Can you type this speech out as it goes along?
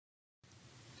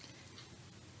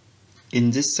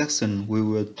In this section, we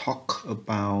will talk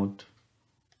about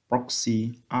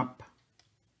Proxy ARP.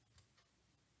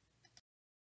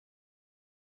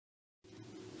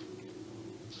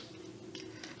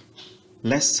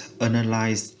 Let's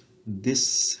analyze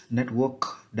this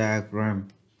network diagram.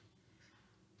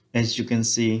 As you can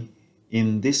see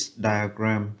in this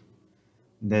diagram,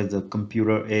 there's a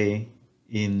computer A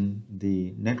in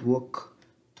the network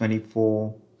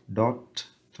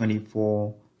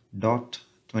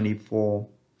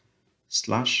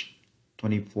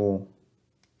 24.24.24/24,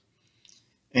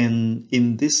 and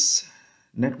in this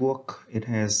network it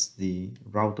has the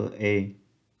router A,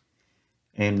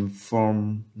 and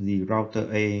from the router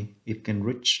A it can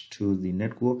reach to the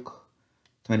network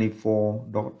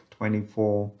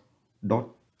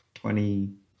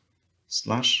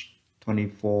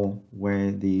 24.24.20/24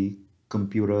 where the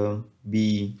computer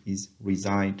B is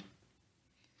reside.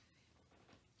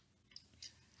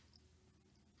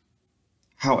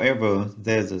 However,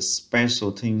 there's a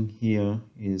special thing here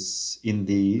is in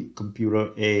the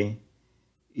computer A,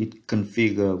 it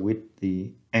configured with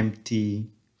the empty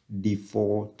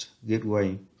default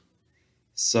gateway.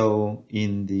 So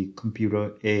in the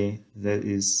computer A, there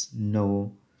is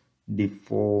no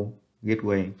default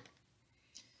gateway.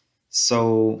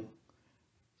 So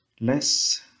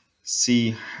let's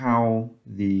see how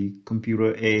the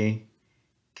computer A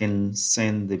can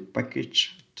send the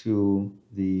package to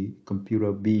the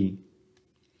computer B.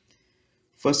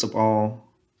 First of all,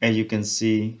 as you can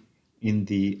see in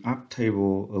the ARP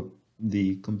table of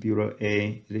the computer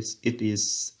A, it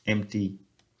is empty.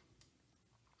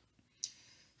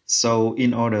 So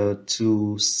in order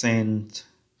to send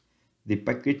the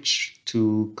package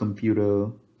to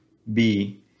computer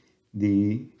B,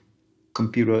 the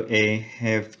computer A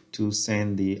have to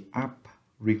send the ARP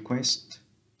request,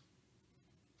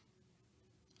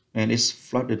 and it's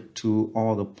flooded to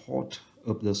all the ports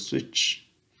of the switch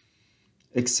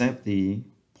except the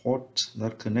port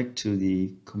that connect to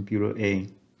the computer A.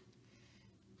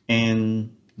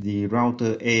 And the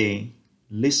router A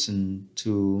listen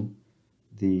to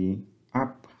the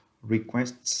ARP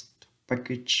request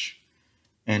package,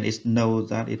 and it knows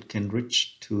that it can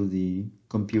reach to the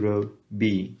computer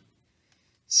B.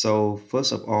 So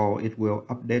first of all, it will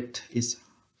update its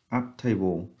ARP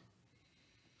table,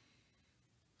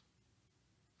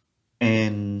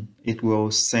 and it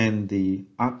will send the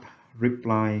ARP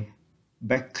reply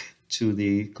back to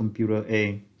the computer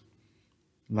A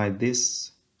like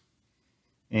this,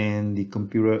 and the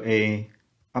computer A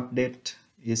update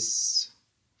its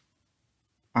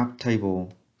ARP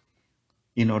table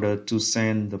in order to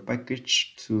send the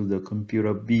package to the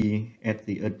computer B at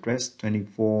the address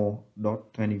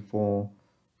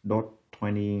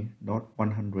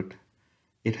 24.24.20.100.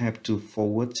 It have to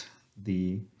forward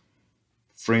the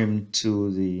frame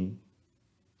to the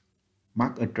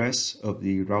MAC address of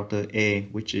the router A,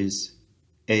 which is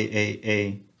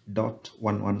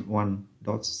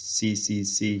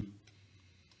aaa.111.ccc.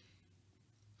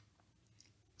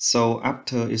 So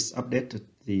after it's updated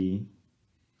the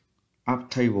ARP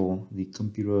table, the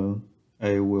computer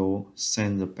A will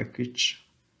send the package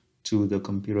to the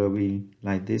computer B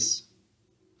like this.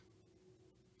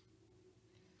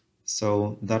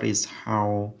 So that is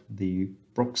how the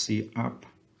proxy ARP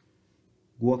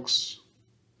works.